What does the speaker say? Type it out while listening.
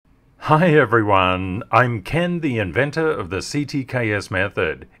Hi everyone, I'm Ken, the inventor of the CTKS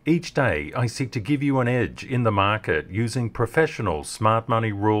method. Each day I seek to give you an edge in the market using professional smart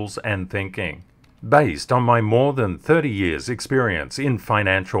money rules and thinking, based on my more than 30 years experience in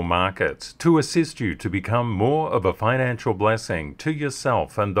financial markets, to assist you to become more of a financial blessing to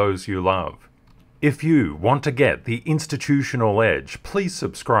yourself and those you love. If you want to get the institutional edge, please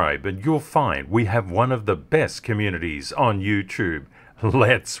subscribe and you'll find we have one of the best communities on YouTube.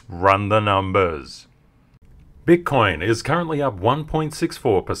 Let's run the numbers. Bitcoin is currently up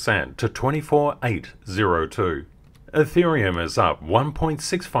 1.64% to 24,802. Ethereum is up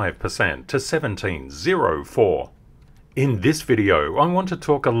 1.65% to 1704. In this video, I want to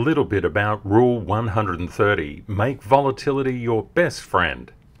talk a little bit about Rule 130, make volatility your best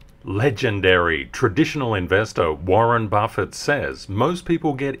friend. Legendary traditional investor Warren Buffett says most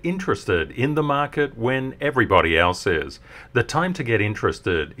people get interested in the market when everybody else is. The time to get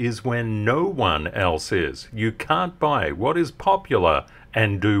interested is when no one else is. You can't buy what is popular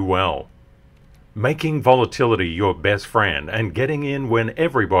and do well. Making volatility your best friend and getting in when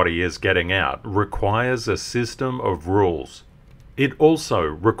everybody is getting out requires a system of rules. It also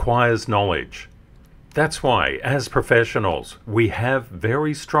requires knowledge. That's why, as professionals, we have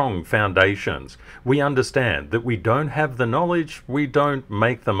very strong foundations. We understand that we don't have the knowledge, we don't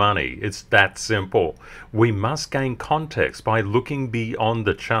make the money. It's that simple. We must gain context by looking beyond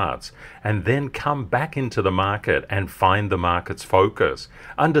the charts and then come back into the market and find the market's focus,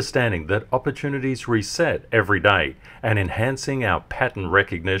 understanding that opportunities reset every day and enhancing our pattern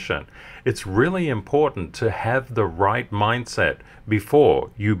recognition. It's really important to have the right mindset before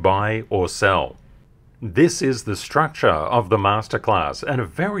you buy or sell. This is the structure of the masterclass, and a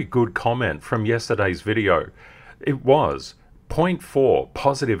very good comment from yesterday's video. It was, point 4,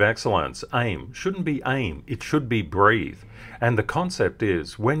 positive excellence, aim. Shouldn't be aim, it should be breathe. And the concept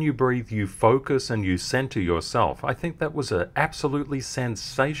is, when you breathe, you focus and you center yourself. I think that was an absolutely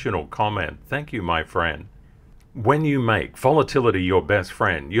sensational comment. Thank you, my friend. When you make volatility your best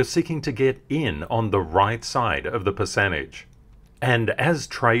friend, you're seeking to get in on the right side of the percentage. And as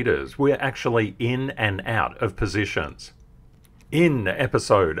traders, we're actually in and out of positions. In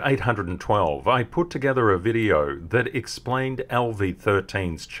episode 812, I put together a video that explained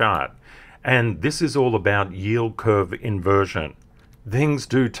LV13's chart, and this is all about yield curve inversion. Things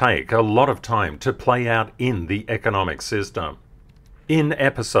do take a lot of time to play out in the economic system. In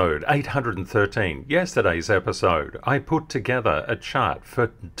episode 813, yesterday's episode, I put together a chart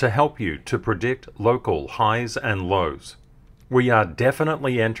to help you to predict local highs and lows. We are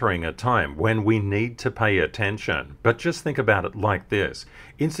definitely entering a time when we need to pay attention, but just think about it like this.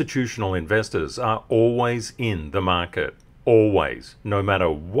 Institutional investors are always in the market, always, no matter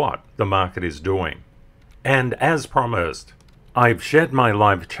what the market is doing. And as promised, I've shared my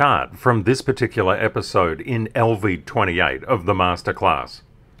live chart from this particular episode in LV28 of the masterclass.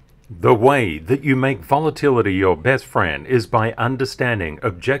 The way that you make volatility your best friend is by understanding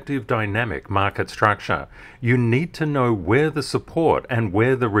objective dynamic market structure. You need to know where the support and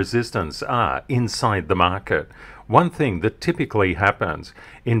where the resistance are inside the market. One thing that typically happens,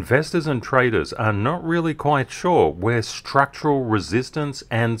 investors and traders are not really quite sure where structural resistance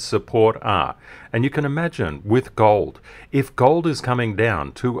and support are. And you can imagine with gold, if gold is coming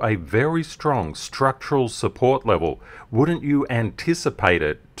down to a very strong structural support level, wouldn't you anticipate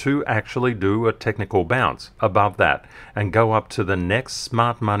it to actually do a technical bounce above that and go up to the next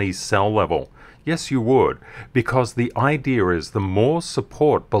smart money sell level? Yes, you would, because the idea is the more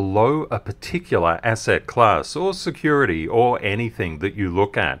support below a particular asset class or security or anything that you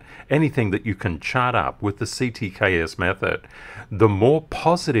look at, anything that you can chart up with the CTKS method, the more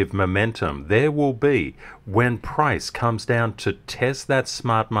positive momentum there will be when price comes down to test that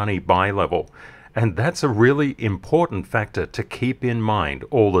smart money buy level. And that's a really important factor to keep in mind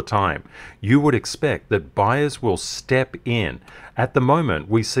all the time. You would expect that buyers will step in. At the moment,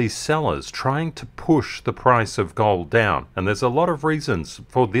 we see sellers trying to push the price of gold down, and there's a lot of reasons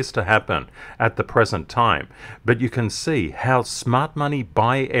for this to happen at the present time. But you can see how smart money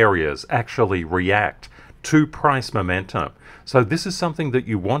buy areas actually react to price momentum. So this is something that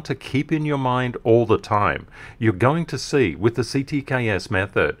you want to keep in your mind all the time. You're going to see with the CTKS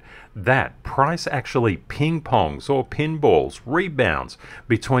method that price actually ping-pongs or pinballs, rebounds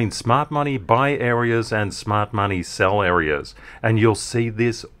between smart money buy areas and smart money sell areas. And you'll see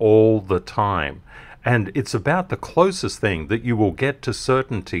this all the time. And it's about the closest thing that you will get to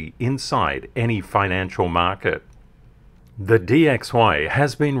certainty inside any financial market. The DXY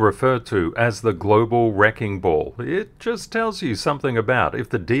has been referred to as the global wrecking ball. It just tells you something about if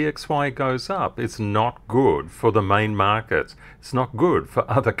the DXY goes up, it's not good for the main markets. It's not good for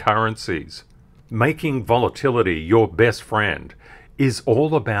other currencies. Making volatility your best friend is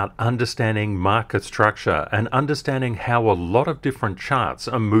all about understanding market structure and understanding how a lot of different charts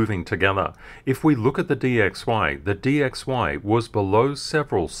are moving together. If we look at the DXY was below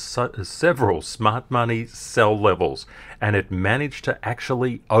several smart money sell levels, and it managed to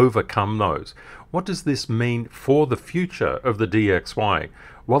actually overcome those. What does this mean for the future of the DXY?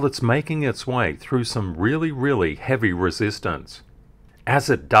 Well, it's making its way through some really heavy resistance.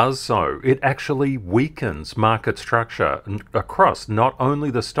 As it does so, it actually weakens market structure across not only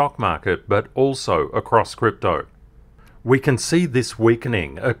the stock market, but also across crypto. We can see this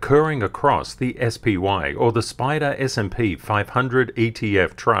weakening occurring across the SPY, or the Spider S&P 500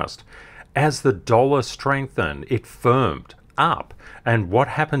 ETF Trust. As the dollar strengthened, it firmed up. And what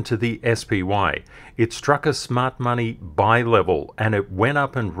happened to the SPY? It struck a smart money buy level and it went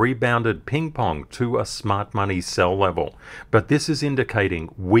up and rebounded ping pong to a smart money sell level. But this is indicating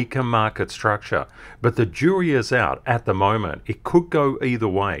weaker market structure. But the jury is out at the moment. It could go either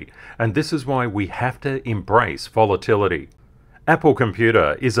way. And this is why we have to embrace volatility. Apple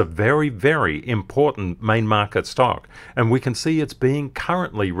Computer is a very important main market stock, and we can see it's being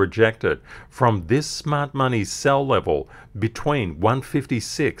currently rejected from this smart money sell level between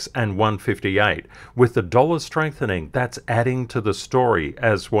 156 and 158. With the dollar strengthening, that's adding to the story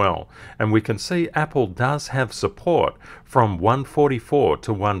as well. And we can see Apple does have support from 144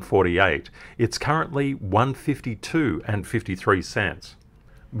 to 148. It's currently 152 and 53 cents.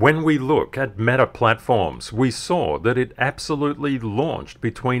 When we look at Meta Platforms, we saw that it absolutely launched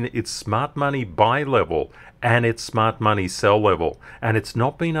between its smart money buy level and its smart money sell level, and it's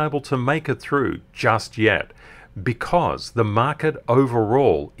not been able to make it through just yet because the market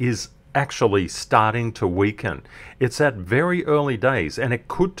overall is actually starting to weaken. It's at very early days and it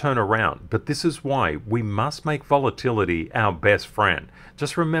could turn around, but this is why we must make volatility our best friend.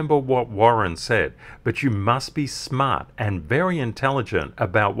 Just remember what Warren said, but you must be smart and very intelligent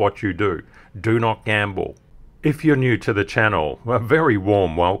about what you do. Do not gamble. If you're new to the channel, a very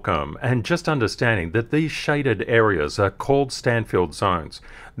warm welcome, and just understanding that these shaded areas are called Stanfield zones.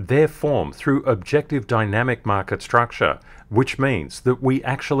 They're formed through objective dynamic market structure, which means that we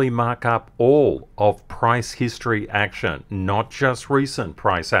actually mark up all of price history action, not just recent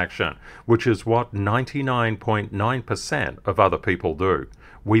price action, which is what 99.9% of other people do.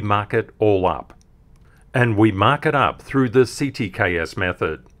 We mark it all up. And we mark it up through the CTKS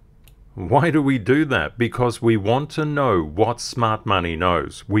method. Why do we do that? Because we want to know what smart money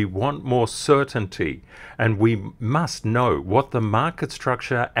knows. We want more certainty, and we must know what the market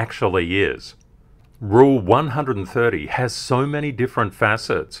structure actually is. Rule 130 has so many different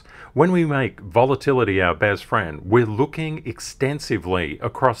facets. When we make volatility our best friend, we're looking extensively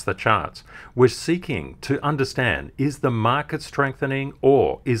across the charts. We're seeking to understand, is the market strengthening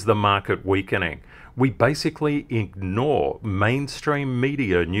or is the market weakening? We basically ignore mainstream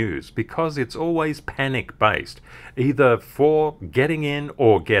media news because it's always panic-based, either for getting in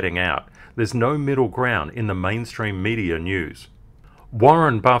or getting out. There's no middle ground in the mainstream media news.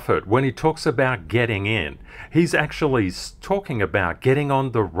 Warren Buffett, when he talks about getting in, he's actually talking about getting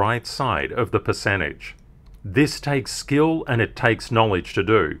on the right side of the percentage. This takes skill and it takes knowledge to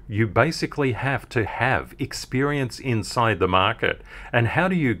do. You basically have to have experience inside the market. And how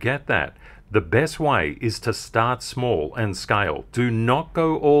do you get that? The best way is to start small and scale. Do not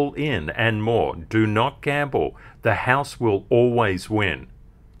go all in and more. Do not gamble. The house will always win.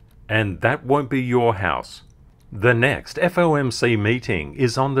 And that won't be your house. The next FOMC meeting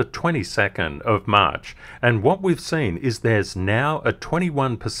is on the 22nd of March, and what we've seen is there's now a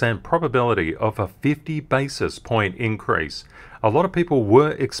 21% probability of a 50 basis point increase. A lot of people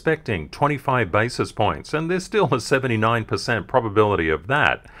were expecting 25 basis points, and there's still a 79% probability of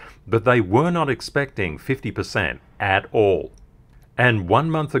that, but they were not expecting 50% at all. And 1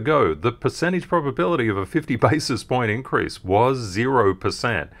 month ago, the percentage probability of a 50 basis point increase was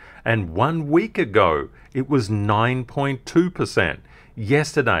 0%. And 1 week ago, it was 9.2%.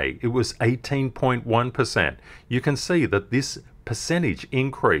 Yesterday, it was 18.1%. You can see that this percentage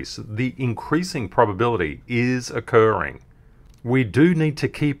increase, the increasing probability, is occurring. We do need to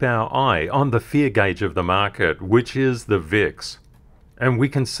keep our eye on the fear gauge of the market, which is the VIX. And we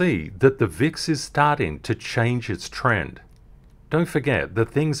can see that the VIX is starting to change its trend. Don't forget that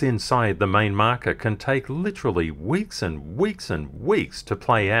things inside the main market can take literally weeks and weeks and weeks to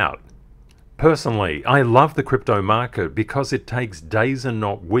play out. Personally, I love the crypto market because it takes days and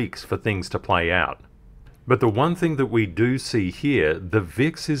not weeks for things to play out. But the one thing that we do see here, the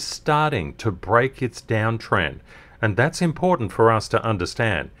VIX is starting to break its downtrend. And that's important for us to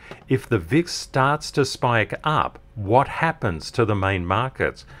understand. If the VIX starts to spike up, what happens to the main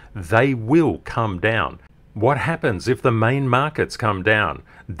markets? They will come down. What happens if the main markets come down?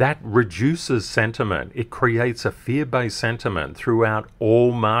 That reduces sentiment. It creates a fear-based sentiment throughout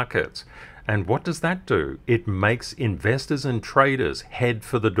all markets. And what does that do? It makes investors and traders head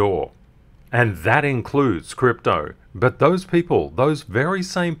for the door. And that includes crypto. But those people, those very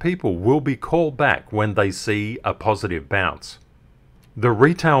same people, will be called back when they see a positive bounce. The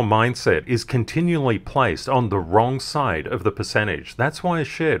retail mindset is continually placed on the wrong side of the percentage. That's why I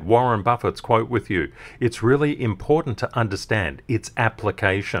shared Warren Buffett's quote with you. It's really important to understand its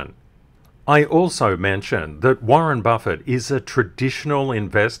application. I also mentioned that Warren Buffett is a traditional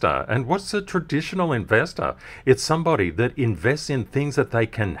investor. And what's a traditional investor? It's somebody that invests in things that they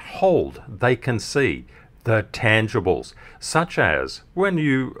can hold, they can see, the tangibles, such as when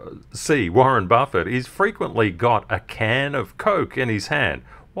you see Warren Buffett, he's frequently got a can of Coke in his hand.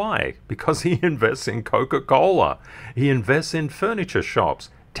 Why? Because he invests in Coca-Cola. He invests in furniture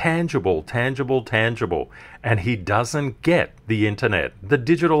shops. Tangible, tangible, tangible. And he doesn't get the internet. The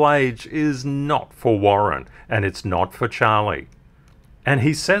digital age is not for Warren, and it's not for Charlie. And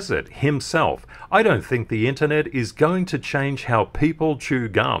he says it himself. I don't think the internet is going to change how people chew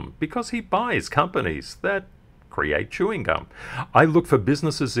gum, because he buys companies that create chewing gum. I look for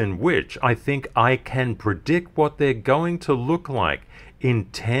businesses in which I think I can predict what they're going to look like in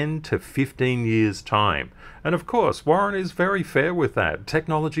 10 to 15 years' time. And of course, Warren is very fair with that.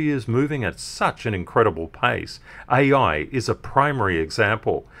 Technology is moving at such an incredible pace. AI is a primary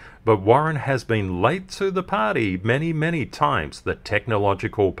example. But Warren has been late to the party many, many times, the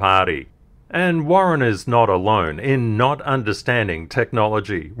technological party. And Warren is not alone in not understanding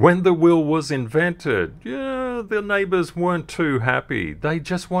technology. When the wheel was invented, the neighbors weren't too happy. They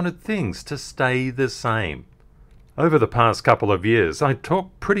just wanted things to stay the same. Over the past couple of years, I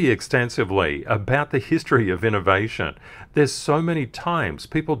talked pretty extensively about the history of innovation. There's so many times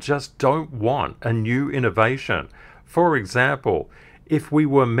people just don't want a new innovation. For example, if we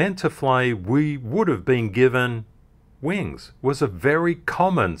were meant to fly, we would have been given wings, was a very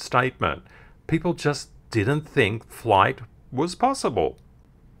common statement. People just didn't think flight was possible.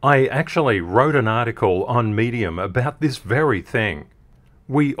 I actually wrote an article on Medium about this very thing.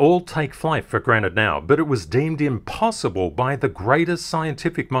 We all take flight for granted now, but it was deemed impossible by the greatest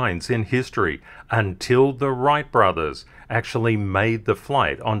scientific minds in history until the Wright brothers actually made the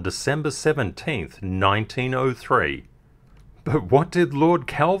flight on December 17th, 1903. But what did Lord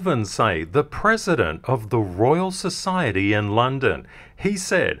Kelvin say, the president of the Royal Society in London? He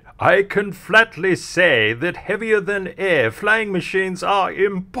said, "I can flatly say that heavier than air flying machines are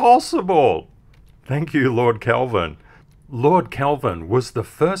impossible." Thank you, Lord Kelvin. Lord Kelvin was the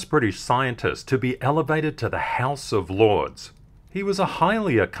first British scientist to be elevated to the House of Lords. He was a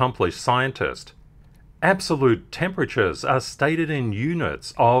highly accomplished scientist. Absolute temperatures are stated in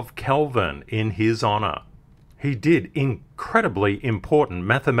units of Kelvin in his honor. He did incredibly important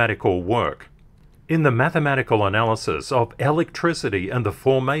mathematical work. In the mathematical analysis of electricity and the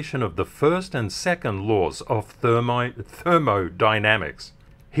formation of the first and second laws of thermodynamics,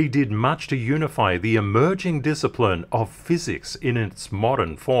 he did much to unify the emerging discipline of physics in its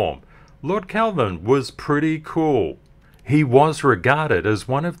modern form. Lord Kelvin was pretty cool. He was regarded as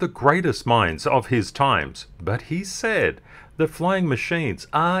one of the greatest minds of his times, but he said that flying machines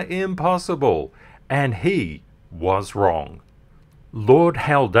are impossible, and he was wrong. Lord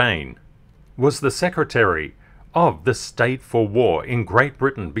Haldane was the Secretary of the State for War in Great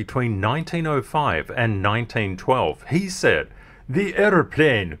Britain between 1905 and 1912. He said, "The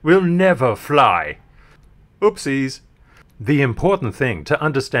aeroplane will never fly." Oopsies. The important thing to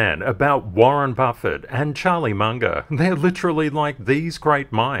understand about Warren Buffett and Charlie Munger, they're literally like these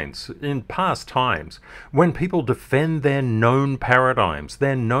great minds in past times. When people defend their known paradigms,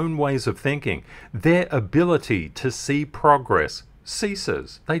 their known ways of thinking, their ability to see progress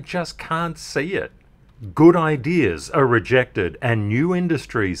ceases. They just can't see it. Good ideas are rejected and new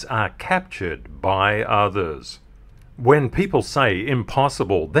industries are captured by others. When people say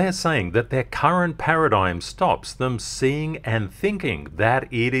impossible, they're saying that their current paradigm stops them seeing and thinking that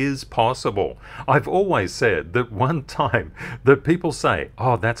it is possible. I've always said that one time that people say,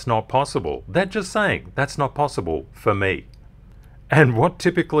 "Oh, that's not possible," they're just saying, "That's not possible for me." And what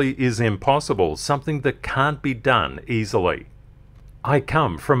typically is impossible? Something that can't be done easily. I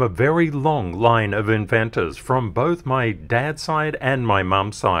come from a very long line of inventors from both my dad's side and my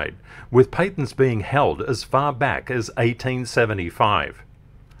mum's side, with patents being held as far back as 1875.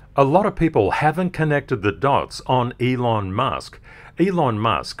 A lot of people haven't connected the dots on Elon Musk. Elon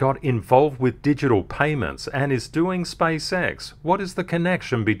Musk got involved with digital payments and is doing SpaceX. What is the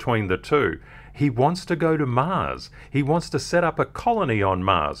connection between the two? He wants to go to Mars. He wants to set up a colony on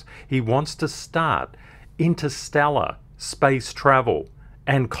Mars. He wants to start interstellar space travel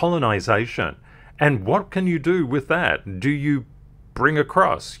and colonization. And what can you do with that? Do you bring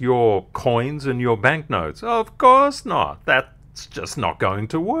across your coins and your banknotes? Of course not. That's just not going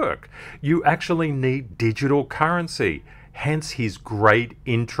to work. You actually need digital currency, hence his great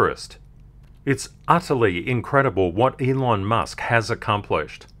interest. It's utterly incredible what Elon Musk has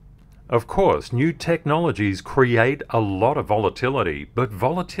accomplished. Of course, new technologies create a lot of volatility, but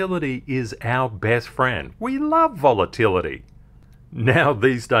volatility is our best friend. We love volatility. Now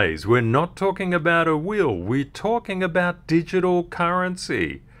these days, we're not talking about a wheel, we're talking about digital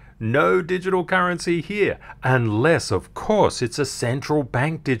currency. No digital currency here, unless of course it's a central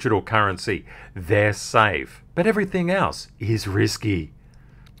bank digital currency. They're safe, but everything else is risky.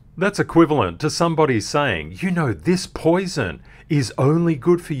 That's equivalent to somebody saying, you know, this poison is only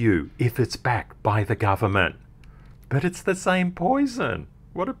good for you if it's backed by the government. But it's the same poison.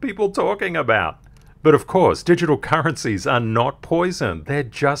 What are people talking about? But of course, digital currencies are not poison. They're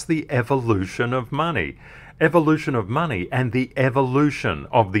just the evolution of money. Evolution of money and the evolution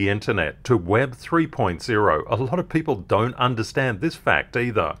of the internet to Web 3.0. A lot of people don't understand this fact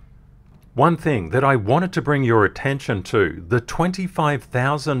either. One thing that I wanted to bring your attention to, the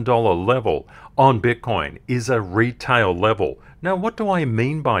 $25,000 level on Bitcoin is a retail level. Now, what do I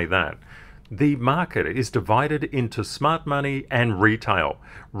mean by that? The market is divided into smart money and retail.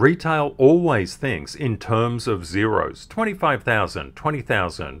 Retail always thinks in terms of zeros. 25,000,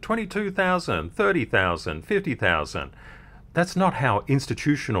 20,000, 22,000, 30,000, 50,000. That's not how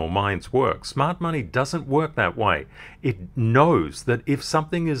institutional minds work. Smart money doesn't work that way. It knows that if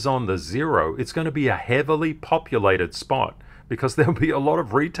something is on the zero, it's going to be a heavily populated spot because there'll be a lot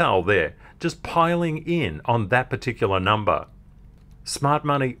of retail there just piling in on that particular number. Smart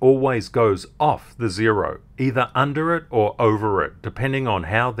money always goes off the zero, either under it or over it, depending on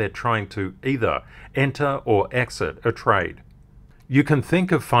how they're trying to either enter or exit a trade. You can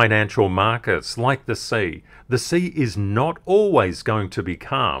think of financial markets like the sea. The sea is not always going to be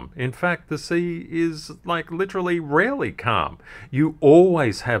calm. In fact, the sea is like literally rarely calm. You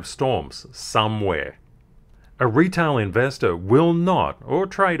always have storms somewhere. A retail investor will not, or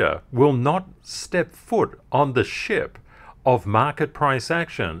trader, will not step foot on the ship of market price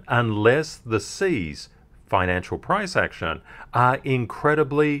action unless the seas, financial price action, are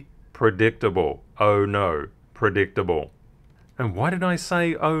incredibly predictable. Oh no, predictable. And why did I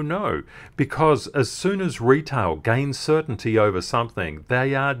say oh no? Because as soon as retail gains certainty over something,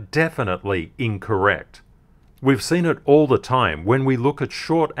 they are definitely incorrect. We've seen it all the time when we look at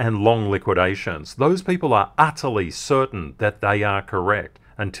short and long liquidations. Those people are utterly certain that they are correct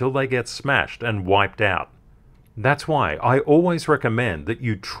until they get smashed and wiped out. That's why I always recommend that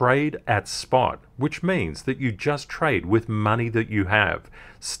you trade at spot, which means that you just trade with money that you have.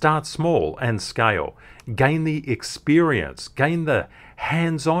 Start small and scale. Gain the experience, gain the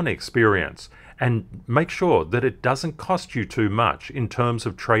hands-on experience, and make sure that it doesn't cost you too much in terms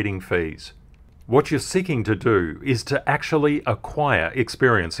of trading fees. What you're seeking to do is to actually acquire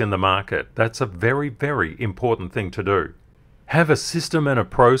experience in the market. That's a very, very important thing to do. Have a system and a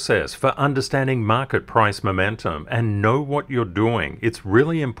process for understanding market price momentum and know what you're doing. It's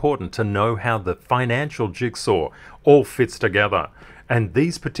really important to know how the financial jigsaw all fits together. And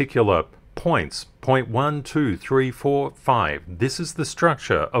these particular points, point 1, 2, 3, 4, 5, this is the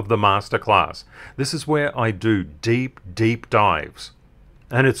structure of the masterclass. This is where I do deep, deep dives.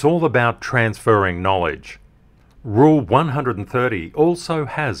 And it's all about transferring knowledge. Rule 130 also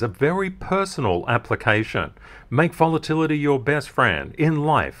has a very personal application. Make volatility your best friend. In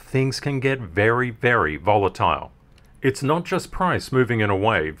life, things can get very, very volatile. It's not just price moving in a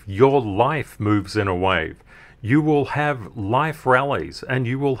wave. Your life moves in a wave. You will have life rallies and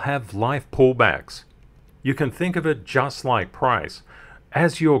you will have life pullbacks. You can think of it just like price.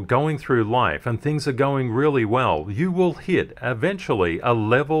 As you're going through life and things are going really well, you will hit eventually a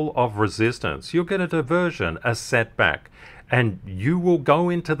level of resistance. You'll get a diversion, a setback, and you will go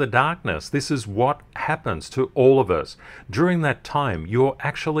into the darkness. This is what happens to all of us. During that time, you're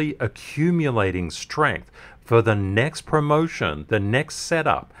actually accumulating strength for the next promotion, the next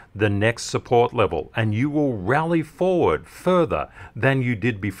setup, the next support level, and you will rally forward further than you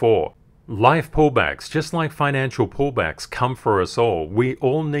did before. Life pullbacks, just like financial pullbacks, come for us all. We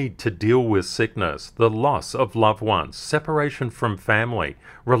all need to deal with sickness, the loss of loved ones, separation from family,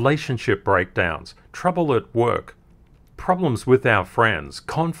 relationship breakdowns, trouble at work. problems with our friends,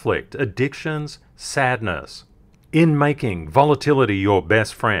 conflict, addictions, sadness. In making volatility your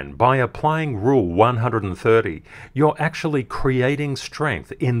best friend by applying Rule 130, you're actually creating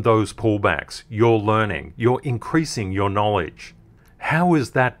strength in those pullbacks. You're learning, you're increasing your knowledge. How is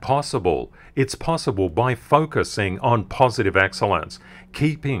that possible? It's possible by focusing on positive excellence,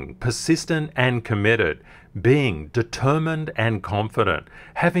 keeping persistent and committed, being determined and confident,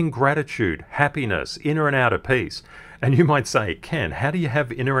 having gratitude, happiness, inner and outer peace. And you might say, Ken, how do you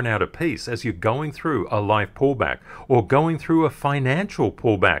have inner and outer peace as you're going through a life pullback or going through a financial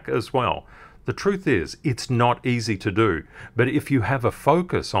pullback as well? The truth is, it's not easy to do, but if you have a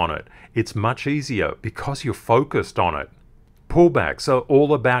focus on it, it's much easier because you're focused on it. Pullbacks are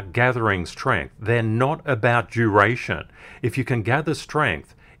all about gathering strength. They're not about duration. If you can gather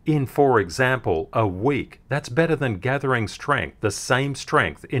strength in, for example, a week, that's better than gathering strength, the same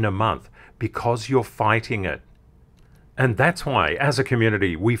strength in a month, because you're fighting it. And that's why, as a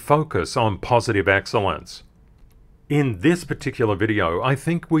community, we focus on positive excellence. In this particular video, I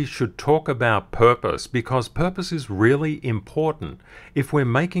think we should talk about purpose, because purpose is really important. If we're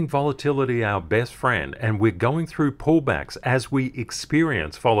making volatility our best friend and we're going through pullbacks as we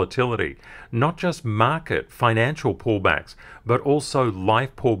experience volatility, not just market financial pullbacks, but also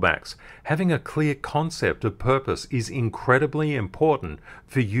life pullbacks, having a clear concept of purpose is incredibly important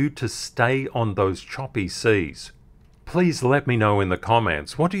for you to stay on those choppy seas. Please let me know in the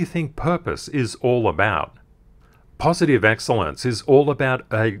comments, what do you think purpose is all about? Positive excellence is all about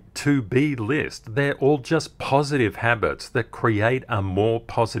a to-be list. They're all just positive habits that create a more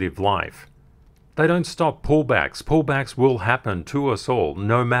positive life. They don't stop pullbacks. Pullbacks will happen to us all,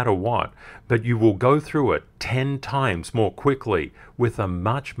 no matter what, but you will go through it 10 times more quickly with a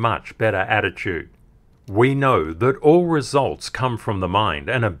much, much better attitude. We know that all results come from the mind,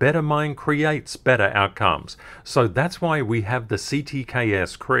 and a better mind creates better outcomes. So that's why we have the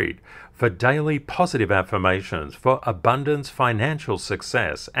CTKS Creed for daily positive affirmations for abundance, financial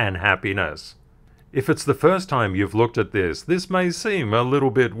success, and happiness. If it's the first time you've looked at this may seem a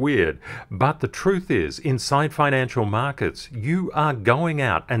little bit weird, but the truth is, inside financial markets, you are going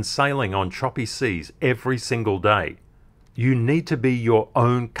out and sailing on choppy seas every single day. You need to be your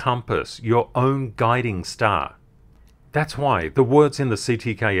own compass, your own guiding star. That's why the words in the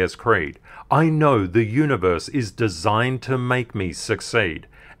CTKS Creed, I know the universe is designed to make me succeed.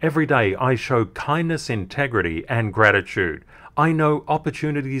 Every day I show kindness, integrity, and gratitude. I know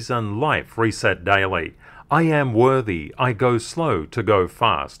opportunities in life reset daily. I am worthy, I go slow to go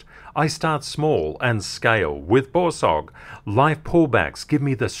fast. I start small and scale with BORSOG. Life pullbacks give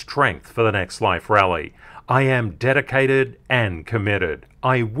me the strength for the next life rally. I am dedicated and committed.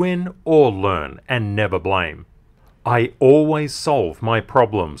 I win or learn and never blame. I always solve my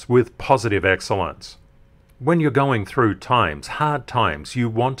problems with positive excellence. When you're going through hard times, you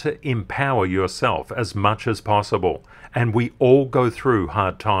want to empower yourself as much as possible, and we all go through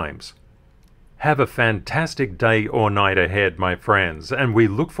hard times. Have a fantastic day or night ahead, my friends, and we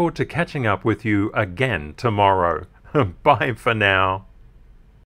look forward to catching up with you again tomorrow. Bye for now.